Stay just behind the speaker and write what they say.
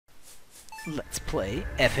Let's play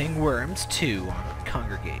Effing Worms 2 on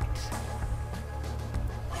Congregate.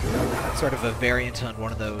 Sort of a variant on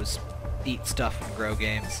one of those eat stuff and grow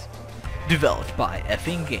games. Developed by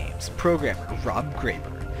EffingGames, programmer Rob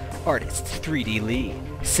Graber, artists 3D Lee,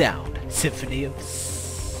 sound Symphony of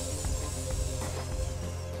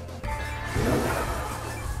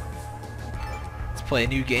Let's play a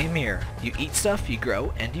new game here. You eat stuff, you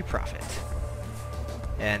grow, and you profit.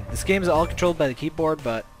 And this game is all controlled by the keyboard,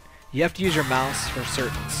 but you have to use your mouse for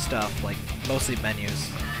certain stuff, like mostly menus.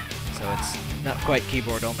 So it's not quite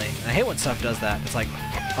keyboard only. And I hate when stuff does that. It's like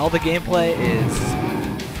all the gameplay is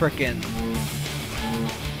frickin'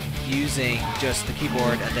 using just the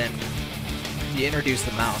keyboard, and then you introduce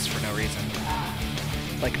the mouse for no reason.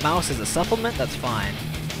 Like mouse is a supplement, that's fine,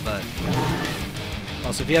 but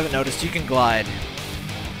also if you haven't noticed, you can glide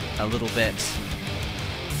a little bit.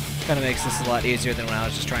 Kind of makes this a lot easier than when I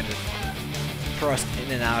was just trying to thrust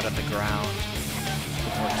in and out of the ground.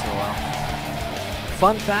 It works so well.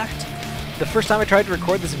 Fun fact, the first time I tried to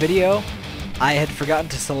record this video, I had forgotten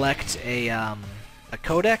to select a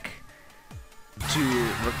codec to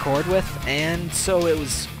record with, and so it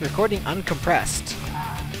was recording uncompressed.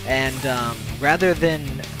 And rather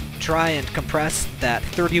than try and compress that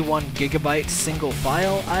 31 gigabyte single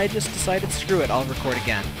file, I just decided, screw it, I'll record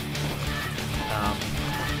again.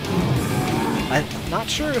 I'm not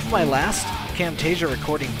sure if my last Camtasia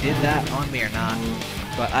recording did that on me or not,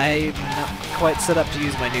 but I'm not quite set up to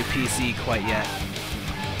use my new PC quite yet.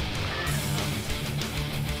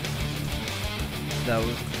 Though,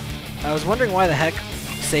 I was wondering why the heck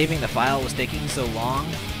saving the file was taking so long,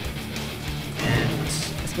 and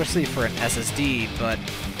especially for an SSD, but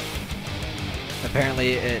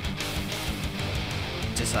apparently it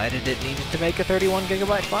decided it needed to make a 31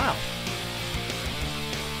 gigabyte file.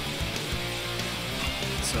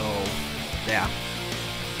 So, yeah.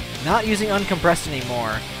 Not using uncompressed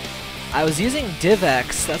anymore. I was using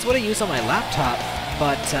DivX, that's what I use on my laptop,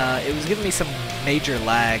 but it was giving me some major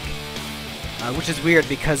lag, which is weird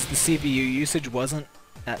because the CPU usage wasn't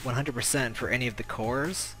at 100% for any of the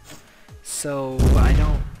cores, so I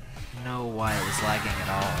don't know why it was lagging at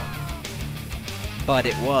all. But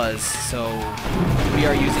it was, so we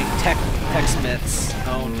are using TechSmith's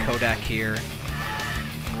own codec here,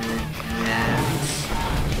 and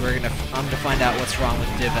I'm gonna find out what's wrong with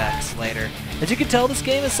DivX later. As you can tell, this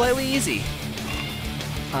game is slightly easy.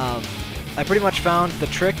 I pretty much found the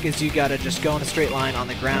trick is you gotta just go in a straight line on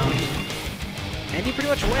the ground, and you pretty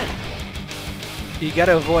much win. You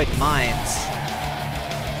gotta avoid mines,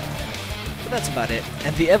 but that's about it.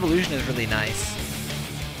 And the evolution is really nice.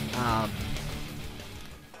 But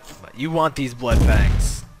you want these blood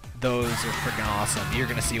fangs. Those are freaking awesome. You're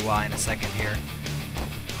gonna see why in a second here.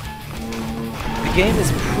 The game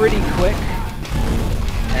is pretty quick,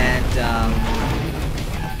 and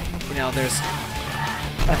you know, there's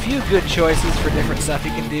a few good choices for different stuff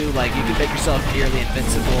you can do. Like you can make yourself nearly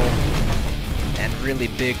invincible and really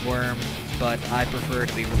big worm, but I prefer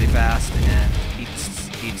to be really fast and eat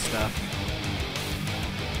stuff.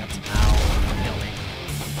 Got some owl, kill me.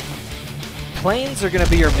 Planes are gonna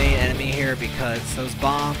be your main enemy here because those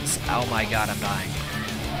bombs. Oh my god, I'm dying.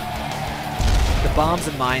 The bombs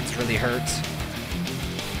and mines really hurt.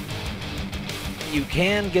 You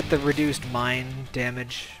can get the reduced mine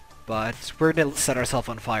damage, but we're gonna set ourselves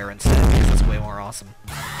on fire instead because it's way more awesome.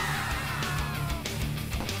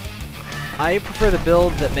 I prefer the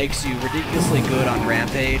build that makes you ridiculously good on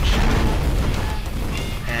Rampage.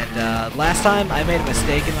 And last time I made a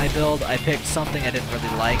mistake in my build. I picked something I didn't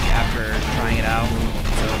really like after trying it out,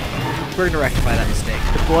 so we're gonna rectify that mistake.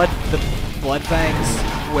 The blood fangs,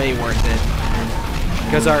 way worth it.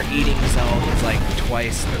 Because our eating zone is like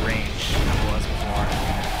twice the range it was before.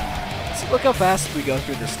 So look how fast we go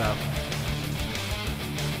through this stuff.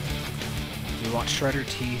 We want shredder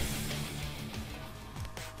teeth.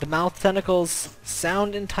 The mouth tentacles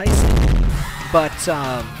sound enticing, but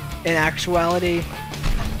in actuality,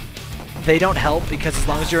 they don't help because as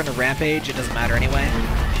long as you're in a rampage, it doesn't matter anyway.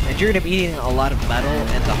 And you're going to be eating a lot of metal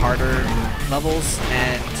in the harder levels,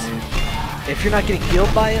 and if you're not getting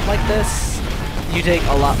healed by it like this, you take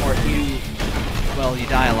a lot more, you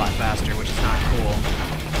die a lot faster, which is not cool.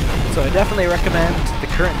 So I definitely recommend the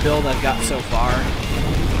current build I've got so far.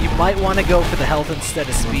 You might want to go for the health instead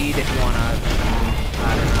of speed if you want to,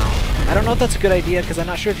 I don't know. I don't know if that's a good idea because I'm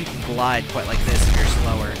not sure if you can glide quite like this if you're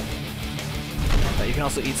slower. But you can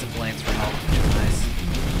also eat some planes for health, which is nice.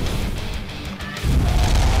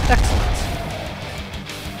 Excellent.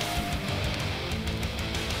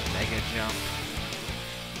 Mega jump.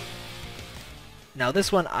 Now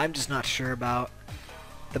this one I'm just not sure about.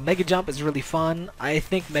 The Mega Jump is really fun. I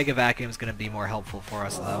think Mega Vacuum is going to be more helpful for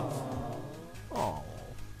us, though. Oh,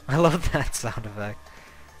 I love that sound effect.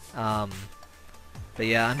 But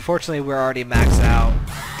yeah, unfortunately we're already maxed out.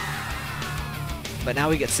 But now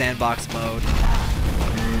we get sandbox mode.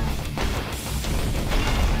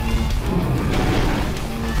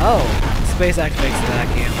 Oh, space activates the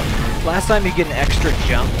vacuum. Last time you get an extra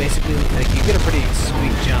jump, basically, like you get a pretty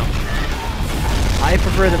sweet jump. I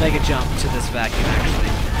prefer the Mega Jump to this vacuum, actually.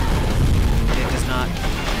 It does not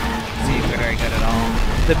seem very good at all.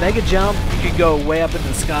 The Mega Jump, you could go way up in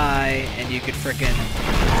the sky, and you could frickin',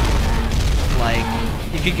 like,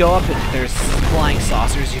 you could go up and there's flying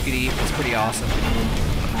saucers you could eat. It's pretty awesome.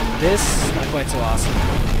 This, not quite so awesome.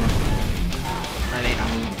 I mean,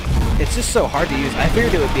 it's just so hard to use. I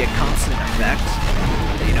figured it would be a constant effect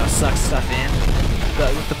that, you know, sucks stuff in.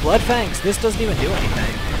 But with the Blood Fangs, this doesn't even do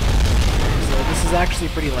anything. So this is actually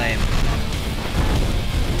pretty lame.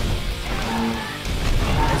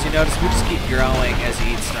 As you notice, we just keep growing as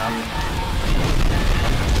you eat stuff.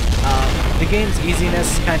 The game's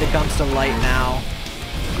easiness kind of comes to light now.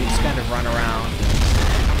 You just kind of run around.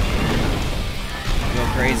 Go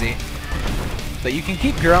crazy. But you can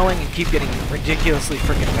keep growing and keep getting ridiculously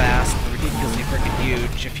freaking fast, ridiculously freaking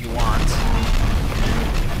huge if you want.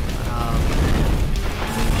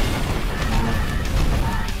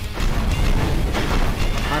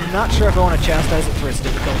 I'm not sure if I want to chastise it for its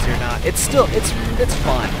difficulty or not. It's still, it's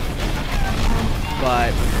fun.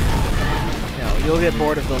 But, you know, you'll get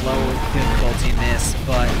bored of the low difficulty-ness,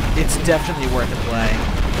 but it's definitely worth a play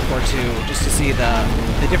or two, just to see the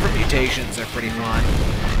different mutations are pretty fun.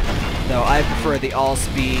 Though I prefer the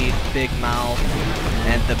all-speed, big mouth,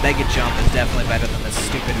 and the Mega Jump is definitely better than this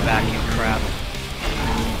stupid vacuum crap.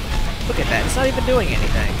 Look at that, it's not even doing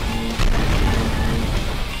anything.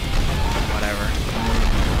 Whatever.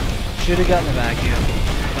 Should have gotten the vacuum.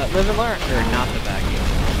 But live and learn. Or not the vacuum.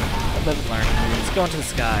 But live and learn. Let's go into the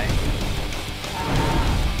sky.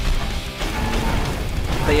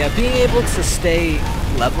 But yeah, being able to stay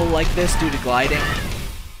level like this due to gliding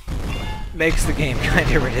makes the game kind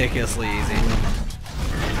of ridiculously easy.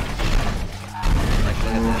 Like,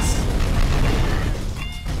 look at this.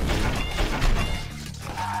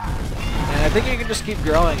 And I think you can just keep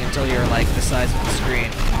growing until you're like the size of the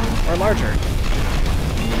screen. Or larger.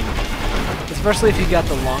 Especially if you got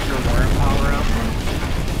the longer worm power-up.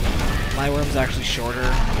 My worm's actually shorter,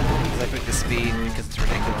 because I picked the speed because it's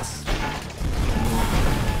ridiculous.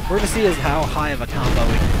 We're going to see how high of a combo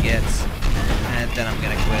we can get, and then I'm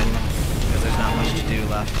going to quit, because there's not much to do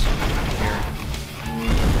left here.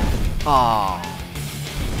 Aww.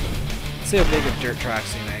 Let's see how big of dirt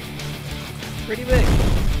tracks you make. Pretty big.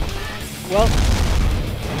 Well,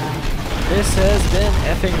 this has been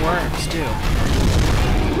Effing Worms, too.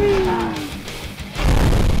 Whee!